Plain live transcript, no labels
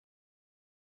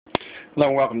Hello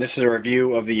and welcome. This is a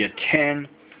review of the Atten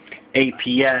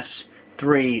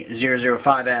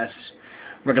APS-3005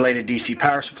 regulated DC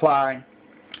power supply.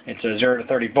 It's a 0 to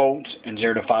 30 volts and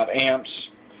 0 to 5 amps.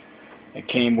 It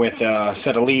came with a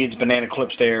set of leads, banana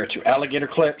clips there, 2 alligator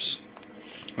clips.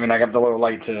 And I got the little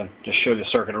light to just show the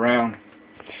circuit around.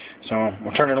 So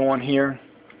we'll turn it on here.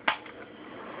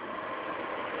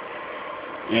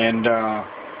 And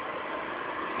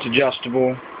it's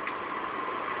adjustable.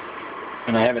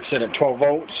 And I have it set at 12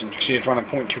 volts, and you can see it's running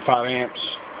 0.25 amps.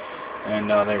 And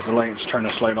there's the light. Let's turn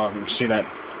this light off. You can see that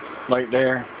light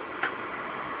there.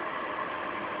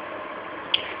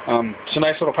 It's a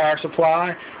nice little power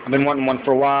supply. I've been wanting one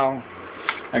for a while.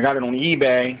 I got it on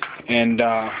eBay, and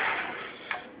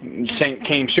it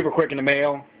came super quick in the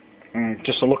mail.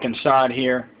 Just a look inside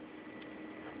here.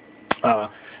 It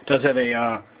does have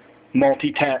a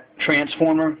multi-tap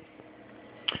transformer.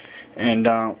 And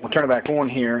we'll turn it back on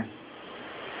here.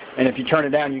 And if you turn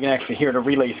it down, you can actually hear the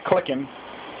relays clicking.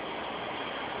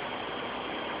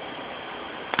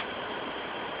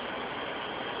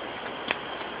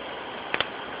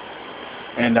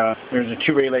 And there's the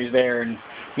 2 relays there, and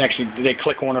actually they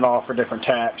click on and off for different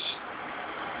taps.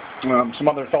 Some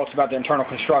other thoughts about the internal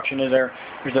construction is there's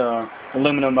a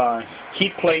aluminum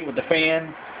heat plate with the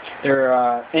fan. There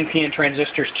are NPN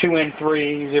transistors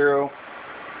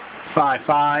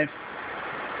 2N3055.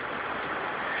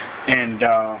 And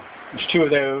there's 2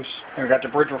 of those. I've got the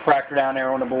bridge refractor down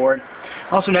there on the board.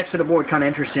 Also next to the board, kind of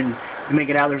interesting to make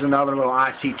it out, there's another little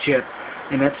IC chip,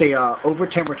 and that's a over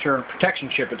temperature protection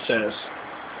chip, it says.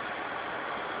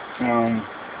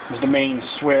 There's the main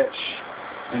switch,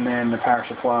 and then the power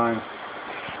supply.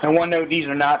 And one note, these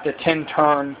are not the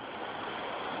 10-turn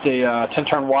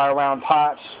wire wound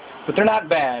pots, but they're not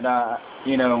bad.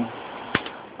 You know,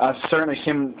 I've certainly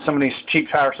seen some of these cheap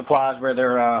power supplies where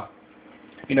they're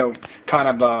you know, kind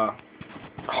of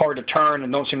hard to turn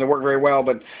and don't seem to work very well,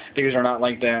 but these are not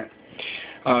like that.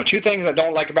 2 things I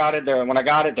don't like about it. When I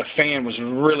got it, the fan was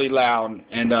really loud,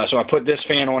 and so I put this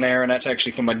fan on there, and that's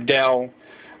actually from a Dell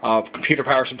computer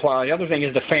power supply. The other thing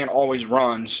is the fan always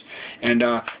runs, and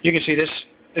you can see this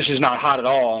is not hot at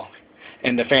all,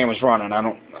 and the fan was running. I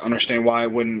don't understand why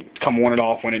it wouldn't come on and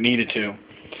off when it needed to.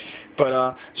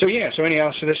 But so yeah, so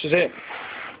anyhow, so this is it.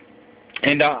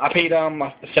 And I paid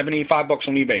 $75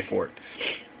 on eBay for it.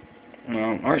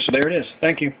 Alright, so there it is.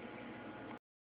 Thank you.